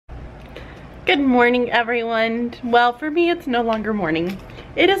Good morning, everyone. Well, for me, it's no longer morning.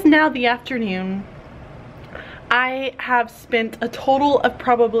 It is now the afternoon. I have spent a total of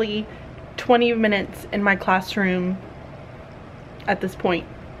probably 20 minutes in my classroom at this point.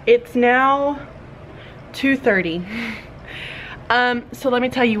 It's now 2:30. So let me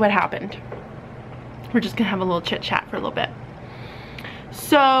tell you what happened. We're just gonna have a little chit chat for a little bit.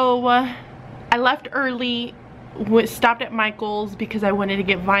 So I left early, stopped at Michael's because I wanted to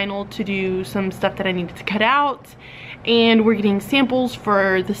get vinyl to do some stuff that I needed to cut out, and we're getting samples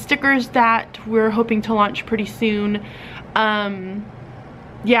for the stickers that we're hoping to launch pretty soon.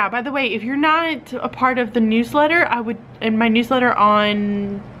 Yeah, by the way, if you're not a part of the newsletter, in my newsletter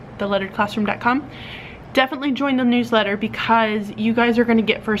on theletteredclassroom.com, definitely join the newsletter because you guys are going to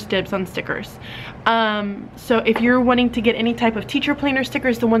get first dibs on stickers. So if you're wanting to get any type of teacher planner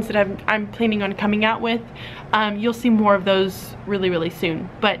stickers, the ones that I'm planning on coming out with, you'll see more of those really soon.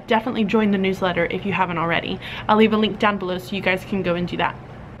 But definitely join the newsletter if you haven't already. I'll leave a link down below so you guys can go and do that.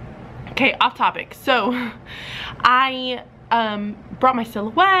 Okay, off topic. So I brought my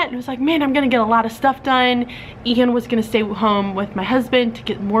silhouette and was like, man, I'm gonna get a lot of stuff done. Ian was gonna stay home with my husband to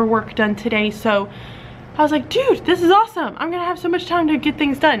get more work done today, so I was like, dude, this is awesome. I'm gonna have so much time to get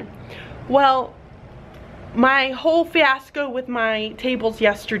things done. Well, my whole fiasco with my tables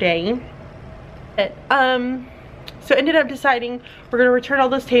yesterday, so ended up deciding we're gonna return all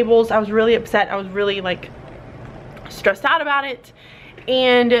those tables. I was really upset. I was really like stressed out about it.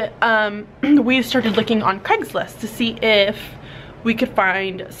 And we started looking on Craigslist to see if we could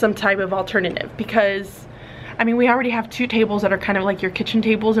find some type of alternative, because I mean, we already have 2 tables that are kind of like your kitchen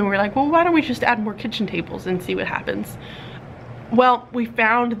tables, and we're like, well, why don't we just add more kitchen tables and see what happens? Well, we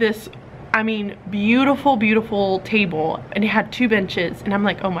found this, I mean, beautiful table, and it had 2 benches, and I'm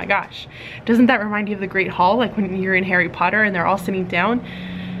like, oh my gosh, doesn't that remind you of the Great Hall, like when you're in Harry Potter and they're all sitting down?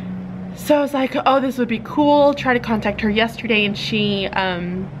 So I was like, oh, this would be cool. Tried to contact her yesterday and she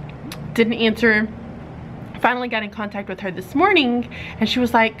didn't answer. Finally got in contact with her this morning and she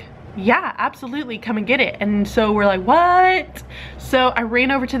was like, yeah, absolutely, come and get it. And so we're like, what? So I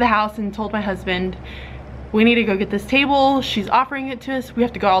ran over to the house and told my husband, we need to go get this table. She's offering it to us. We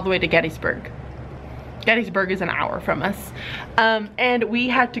have to go all the way to Gettysburg. Gettysburg is an hour from us. And we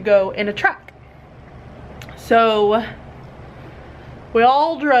had to go in a truck. So we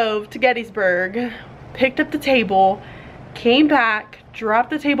all drove to Gettysburg, picked up the table, came back, dropped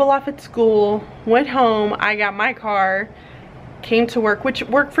the table off at school, went home. I got my car, came to work, which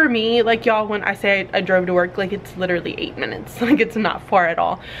worked for me. Like, y'all, when I say I drove to work, like, it's literally 8 minutes. Like, it's not far at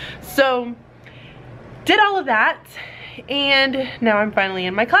all. So did all of that, and now I'm finally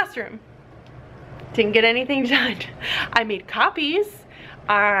in my classroom. Didn't get anything done. I made copies.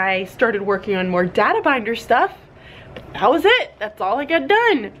 I started working on more data binder stuff. That was it. That's all I got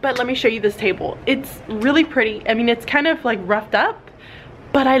done. But let me show you this table. It's really pretty. I mean, it's kind of like roughed up,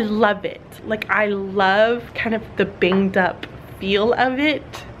 but I love it. Like, I love kind of the banged up feel of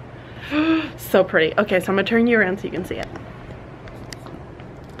it. So pretty. Okay, so I'm gonna turn you around so you can see it.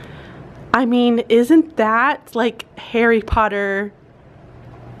 I mean, isn't that like Harry Potter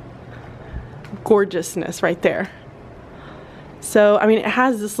gorgeousness right there? So, I mean, it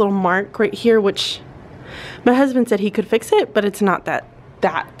has this little mark right here, which my husband said he could fix it, but it's not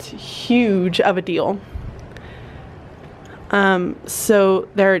that huge of a deal. So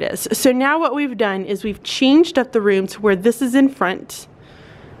there it is. So now what we've done is we've changed up the room to where this is in front.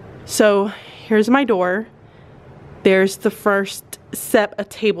 So here's my door. There's the first set of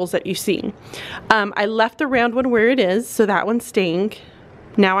tables that you see. I left the round one where it is, so that one's staying.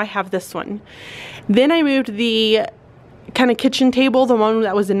 Now I have this one. Then I moved the kind of kitchen table, the one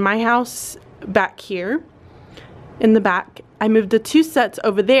that was in my house, back here in the back. I moved the 2 sets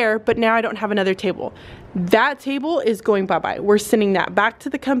over there, but now I don't have another table. That table is going bye-bye. We're sending that back to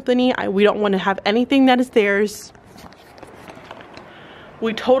the company. We don't want to have anything that is theirs.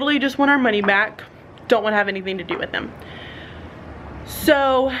 We totally just want our money back. Don't want to have anything to do with them.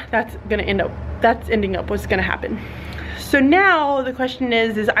 So that's ending up what's gonna happen. So now the question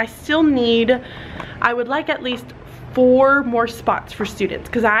is I would like at least 4 more spots for students,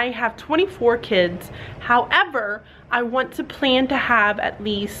 because I have 24 kids. However, I want to plan to have at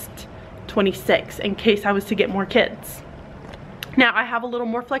least 26 in case I was to get more kids. Now I have a little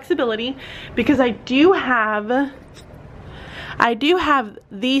more flexibility because I do have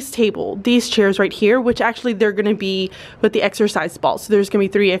these chairs right here, which actually they're gonna be with the exercise balls. So there's gonna be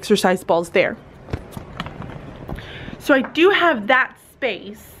 3 exercise balls there. So I do have that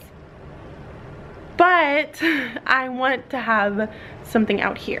space, but I want to have something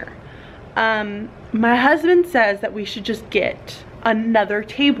out here. My husband says that we should just get another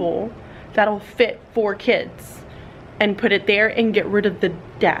table that'll fit 4 kids and put it there and get rid of the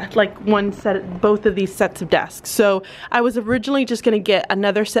desk, like both of these sets of desks. So I was originally just gonna get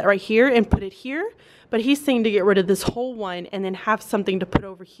another set right here and put it here, but he's saying to get rid of this whole one and then have something to put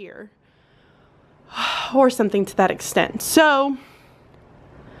over here or something to that extent. So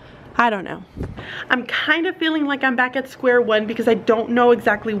I don't know. I'm kind of feeling like I'm back at square one because I don't know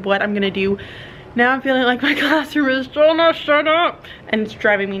exactly what I'm gonna do. Now I'm feeling like my classroom is still not shut up and it's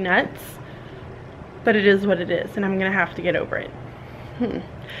driving me nuts. But it is what it is, and I'm gonna have to get over it.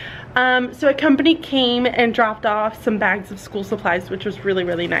 So a company came and dropped off some bags of school supplies, which was really,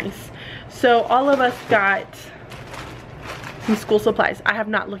 really nice. So all of us got some school supplies. I have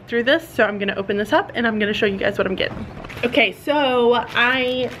not looked through this, so I'm gonna open this up and I'm gonna show you guys what I'm getting. Okay, so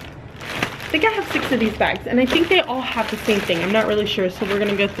I think I have 6 of these bags, and I think they all have the same thing. I'm not really sure, so we're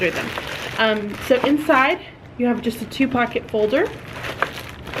gonna go through them. So inside, you have just a 2-pocket folder.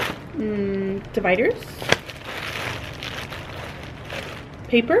 Dividers,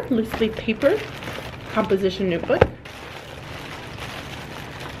 paper, loose leaf paper, composition notebook,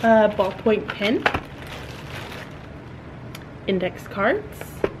 ballpoint pen, index cards.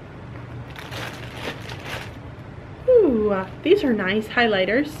 Ooh, these are nice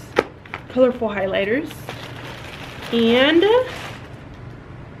highlighters, colorful highlighters, and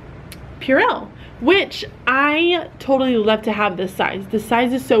Purell, which I totally love to have this size. This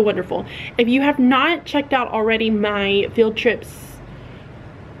size is so wonderful. If you have not checked out already my field trips,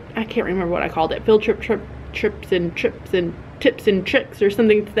 I can't remember what I called it, field trips and tips and tricks or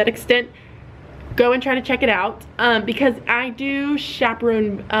something to that extent, go and try to check it out, because I do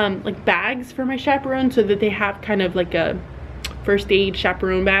chaperone like bags for my chaperone, so that they have kind of like a first aid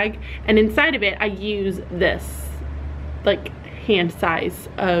chaperone bag, and inside of it I use this like hand size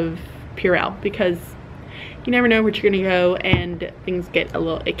of Purell, because you never know where you're gonna go and things get a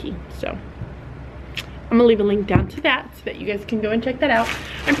little icky. So I'm gonna leave a link down to that so that you guys can go and check that out.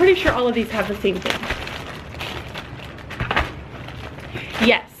 I'm pretty sure all of these have the same thing.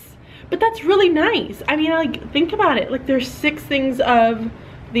 Yes, but that's really nice. I mean, like, think about it. Like, there's 6 things of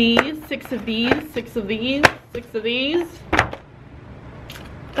these, 6 of these, 6 of these, 6 of these.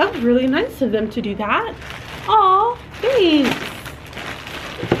 That was really nice of them to do that. Aw, thanks.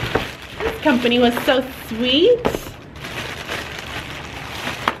 This company was so sweet.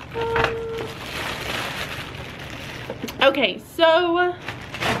 Okay, so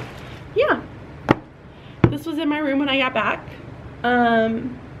yeah, this was in my room when I got back. I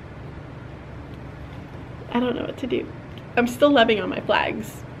don't know what to do. I'm still loving on my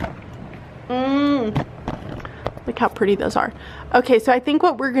flags. Look how pretty those are. Okay, so I think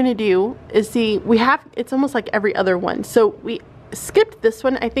what we're gonna do is see, it's almost like every other one. So we skipped this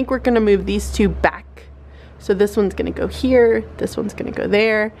one. I think we're gonna move these 2 back. So this one's gonna go here, this one's gonna go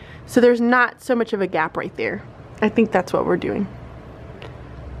there. So there's not so much of a gap right there. I think that's what we're doing.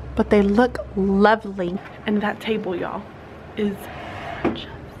 But they look lovely. And that table, y'all, is gorgeous.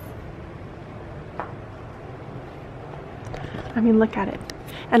 I mean, look at it.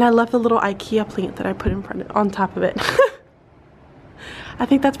 And I love the little IKEA plant that I put on top of it. I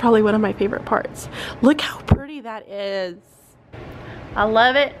think that's probably one of my favorite parts. Look how pretty that is. I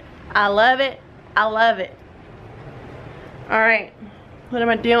love it. I love it. I love it. All right, what am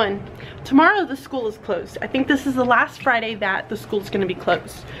I doing? Tomorrow the school is closed. I think this is the last Friday that the school's gonna be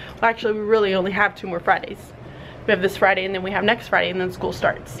closed. Well, actually, we really only have 2 more Fridays. We have this Friday, and then we have next Friday, and then school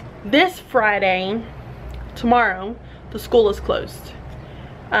starts. This Friday, tomorrow, the school is closed.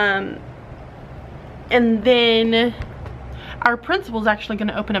 And then our principal's actually going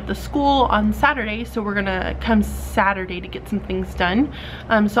to open up the school on Saturday, so we're going to come Saturday to get some things done.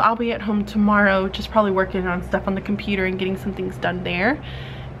 So I'll be at home tomorrow, just probably working on stuff on the computer and getting some things done there.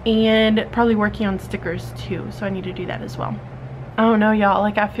 And probably working on stickers too, so I need to do that as well. I don't know, y'all,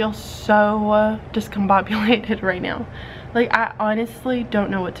 like, I feel so discombobulated right now. Like, I honestly don't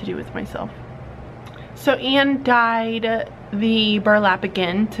know what to do with myself. So Anne dyed the burlap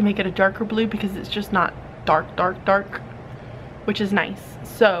again to make it a darker blue, because it's just not dark, which is nice.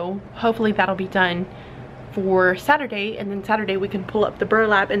 So hopefully that'll be done for Saturday, and then Saturday we can pull up the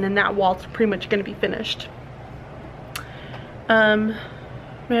burlap, and then that wall's pretty much going to be finished.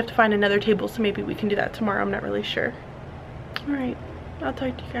 We have to find another table, so maybe we can do that tomorrow. I'm not really sure. All right, I'll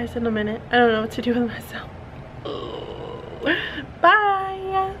talk to you guys in a minute. I don't know what to do with myself.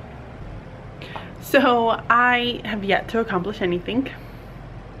 Bye. So I have yet to accomplish anything.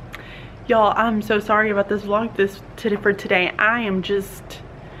 Y'all, I'm so sorry about this vlog for today. I am just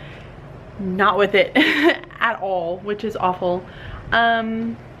not with it at all, which is awful.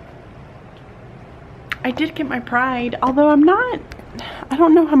 I did get my pride, although I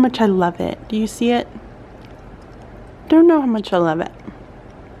don't know how much I love it. Do you see it? Don't know how much I love it.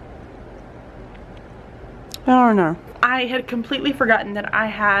 I don't know. I had completely forgotten that I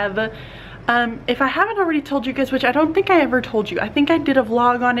have, if I haven't already told you guys, which I don't think I ever told you. I think I did a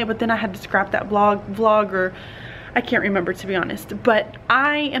vlog on it, but then I had to scrap that vlog, or I can't remember, to be honest. But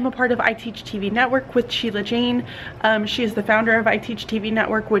I am a part of I Teach TV Network with Sheila Jane. She is the founder of I Teach TV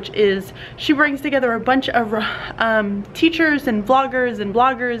Network, which is, she brings together a bunch of teachers and vloggers and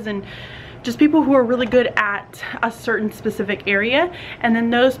bloggers and just people who are really good at a certain specific area, and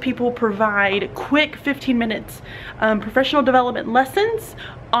then those people provide quick 15 minutes professional development lessons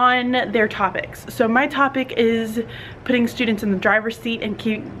on their topics. So my topic is putting students in the driver's seat and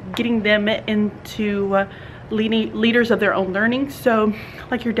getting them into leaders of their own learning. So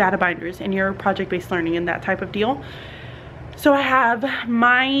like your data binders and your project-based learning and that type of deal. So I have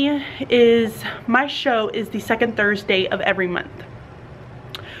my show is the second Thursday of every month.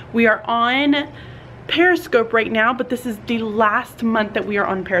 We are on Periscope right now, but this is the last month that we are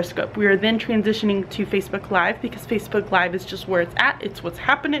on Periscope. We are then transitioning to Facebook Live, because Facebook Live is just where it's at. It's what's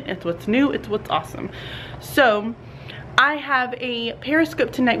happening, it's what's new, it's what's awesome. So I have a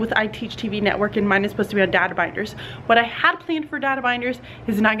Periscope tonight with I Teach TV Network, and mine is supposed to be on data binders. What I had planned for data binders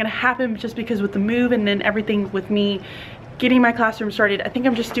is not going to happen, just because with the move and then everything with me getting my classroom started, I think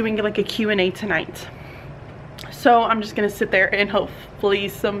I'm just doing like a Q&A tonight. So I'm just gonna sit there and hopefully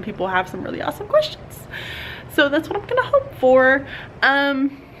some people have some really awesome questions. So that's what I'm gonna hope for.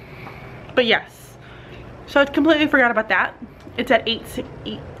 But yes, so I completely forgot about that. It's at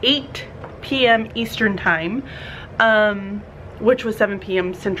 8 p.m. Eastern time, which was 7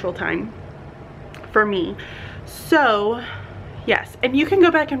 p.m. Central time for me. So yes, and you can go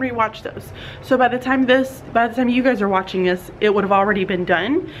back and rewatch those. So by the time you guys are watching this, it would have already been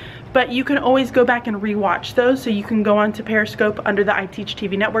done. But you can always go back and rewatch those. So you can go onto Periscope under the I Teach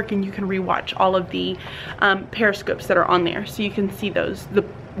TV Network, and you can rewatch all of the Periscopes that are on there. So you can see those,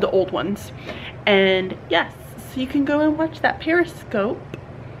 the old ones. And yes, so you can go and watch that Periscope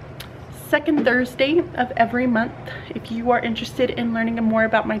second Thursday of every month if you are interested in learning more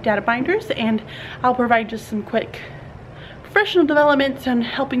about my data binders. And I'll provide just some quick professional development on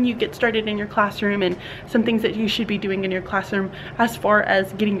helping you get started in your classroom, and some things that you should be doing in your classroom as far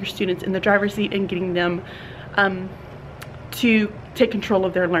as getting your students in the driver's seat and getting them to take control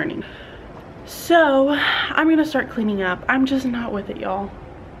of their learning. So I'm gonna start cleaning up. I'm just not with it, y'all.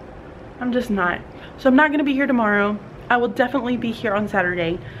 I'm just not. So I'm not gonna be here tomorrow. I will definitely be here on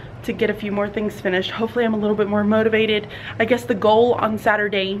Saturday to get a few more things finished. Hopefully I'm a little bit more motivated. I guess the goal on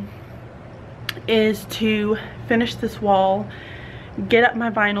Saturday is to finish this wall, get up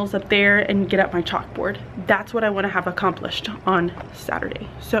my vinyls up there, and get up my chalkboard. That's what I want to have accomplished on Saturday.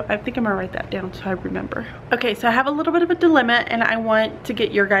 So I think I'm gonna write that down so I remember. Okay, so I have a little bit of a dilemma, and I want to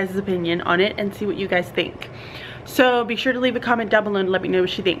get your guys' opinion on it and see what you guys think. So be sure to leave a comment down below and let me know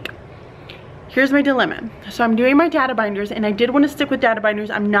what you think. Here's my dilemma. So I'm doing my data binders, and I did want to stick with data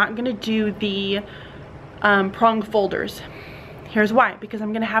binders. I'm not gonna do the prong folders. Here's why: because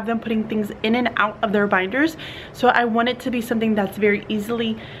I'm gonna have them putting things in and out of their binders. So I want it to be something that's very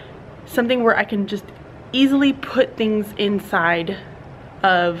easily, something where I can just easily put things inside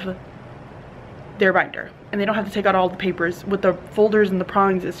of their binder, and they don't have to take out all the papers. With the folders and the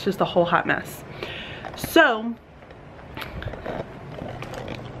prongs, it's just a whole hot mess. So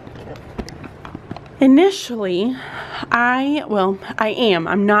initially, I'm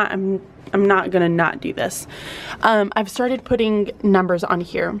not gonna not do this. I've started putting numbers on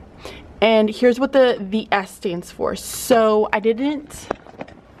here, and here's what the S stands for. So I did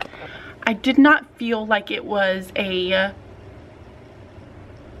not feel like it was a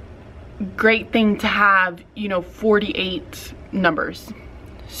great thing to have, you know, 48 numbers.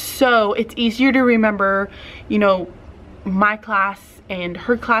 So it's easier to remember, you know, my class and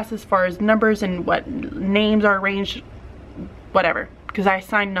her class as far as numbers and what names are arranged, whatever, because I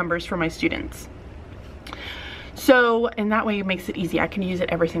assign numbers for my students. So, and that way it makes it easy. I can use it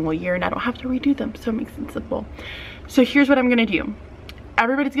every single year and I don't have to redo them, so it makes it simple. So here's what I'm gonna do.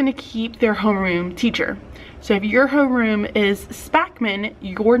 Everybody's gonna keep their homeroom teacher. So if your homeroom is Spackman,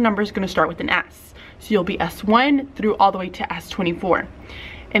 your number is gonna start with an S. So you'll be S1 through all the way to S24.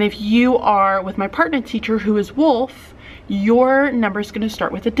 And if you are with my partner teacher, who is Wolf, your number is going to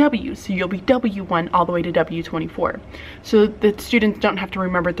start with a W. So you'll be W1 all the way to W24. So that students don't have to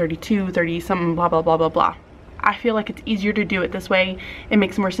remember 32, 30 something, blah, blah, blah, blah, blah. I feel like it's easier to do it this way. It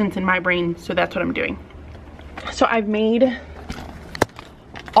makes more sense in my brain, so that's what I'm doing. So I've made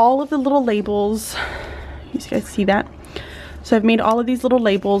all of the little labels. You guys see that? So I've made all of these little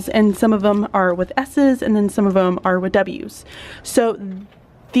labels, and some of them are with S's and then some of them are with W's. So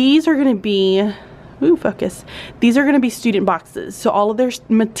these are going to be, ooh, focus. These are going to be student boxes. So all of their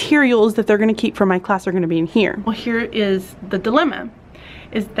materials that they're going to keep for my class are going to be in here. Well, here is the dilemma,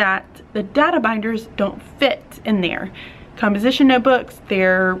 is that the data binders don't fit in there. Composition notebooks,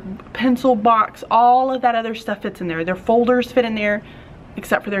 their pencil box, all of that other stuff fits in there. Their folders fit in there,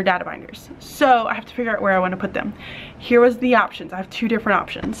 except for their data binders. So I have to figure out where I want to put them. Here was the options. I have two different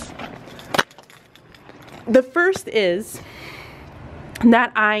options. The first is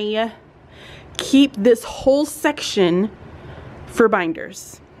that I keep this whole section for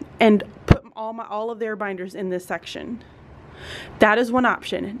binders and put all of their binders in this section. That is one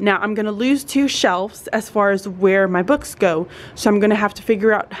option. Now I'm going to lose 2 shelves as far as where my books go, so I'm going to have to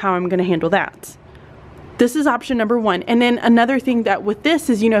figure out how I'm going to handle that. This is option number 1. And then another thing that with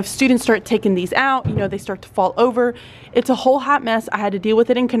this is, you know, if students start taking these out, you know, they start to fall over. It's a whole hot mess. I had to deal with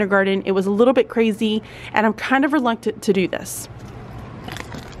it in kindergarten. It was a little bit crazy, and I'm kind of reluctant to do this.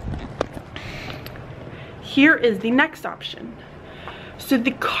 Here is the next option. So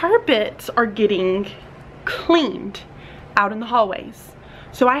the carpets are getting cleaned out in the hallways.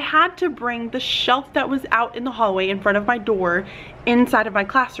 So I had to bring the shelf that was out in the hallway in front of my door inside of my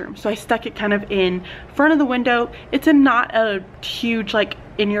classroom. So I stuck it kind of in front of the window. It's not a huge, like,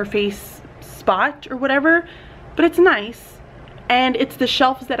 in your face spot or whatever, but it's nice. And it's the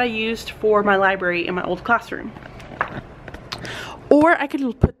shelves that I used for my library in my old classroom. Or I could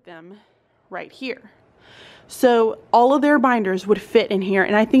put them right here. So all of their binders would fit in here,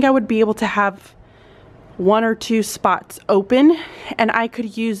 and I think I would be able to have 1 or 2 spots open, and I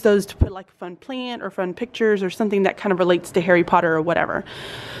could use those to put like a fun plant or fun pictures or something that kind of relates to Harry Potter or whatever.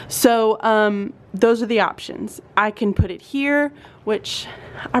 So those are the options. I can put it here, which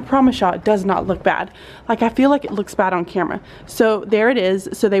I promise y'all it does not look bad. Like, I feel like it looks bad on camera. So there it is.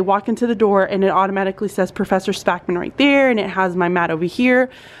 So they walk into the door and it automatically says Professor Spackman right there, and it has my mat over here.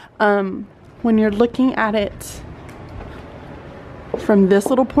 When you're looking at it from this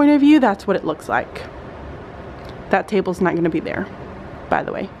little point of view, that's what it looks like. That table's not going to be there, by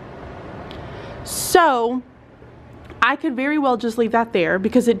the way. So I could very well just leave that there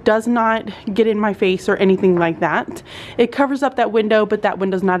because it does not get in my face or anything like that. It covers up that window, but that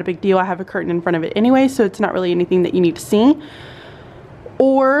window's not a big deal. I have a curtain in front of it anyway, so it's not really anything that you need to see.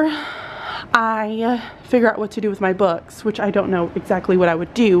 Or I figure out what to do with my books, which I don't know exactly what I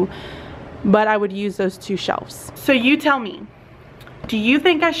would do, but I would use those 2 shelves. So you tell me, do you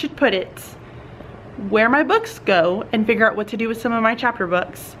think I should put it where my books go and figure out what to do with some of my chapter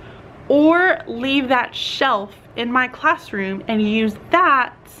books, or leave that shelf in my classroom and use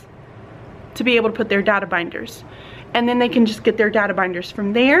that to be able to put their data binders? And then they can just get their data binders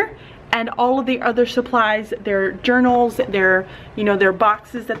from there, and all of the other supplies, their journals, their, you know, their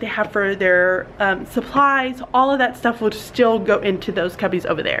boxes that they have for their supplies, all of that stuff will still go into those cubbies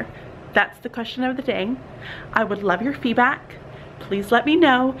over there. That's the question of the day. I would love your feedback. Please let me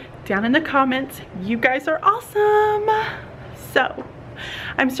know down in the comments. You guys are awesome. So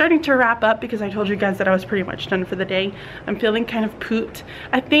I'm starting to wrap up because I told you guys that I was pretty much done for the day. I'm feeling kind of pooped.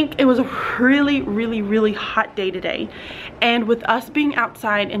 I think it was a really hot day today, and with us being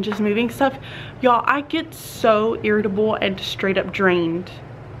outside and just moving stuff, y'all, I get so irritable and straight up drained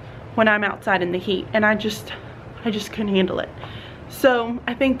when I'm outside in the heat, and I just couldn't handle it. So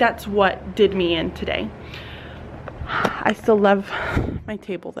I think that's what did me in today. I still love my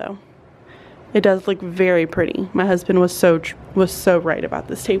table though. It does look very pretty. My husband was so right about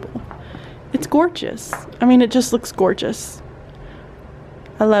this table. It's gorgeous. I mean, it just looks gorgeous.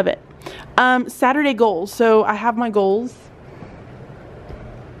 I love it. Saturday goals. So I have my goals.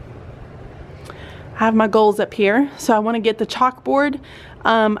 I have my goals up here. So I want to get the chalkboard.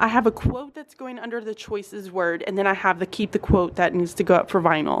 I have a quote that's going under the choices word, and then I have the keep the quote that needs to go up for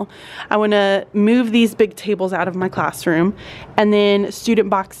vinyl. I want to move these big tables out of my classroom, and then student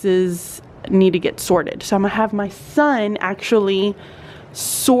boxes need to get sorted. So I'm gonna have my son actually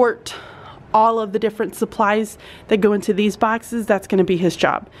sort all of the different supplies that go into these boxes. That's gonna be his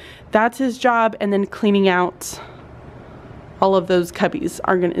job. That's his job, and then cleaning out all of those cubbies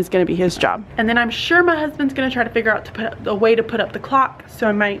is gonna be his job. And then I'm sure my husband's gonna try to figure out a way to put up the clock.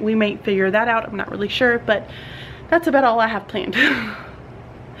 So we might figure that out. I'm not really sure, but that's about all I have planned.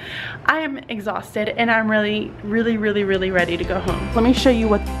 I am exhausted, and I'm really ready to go home. Let me show you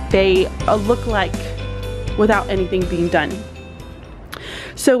what they look like without anything being done.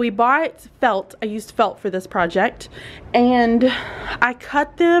 So we bought felt. I used felt for this project, and I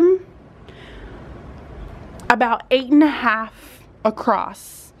cut them about 8.5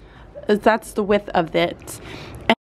 across. That's the width of it.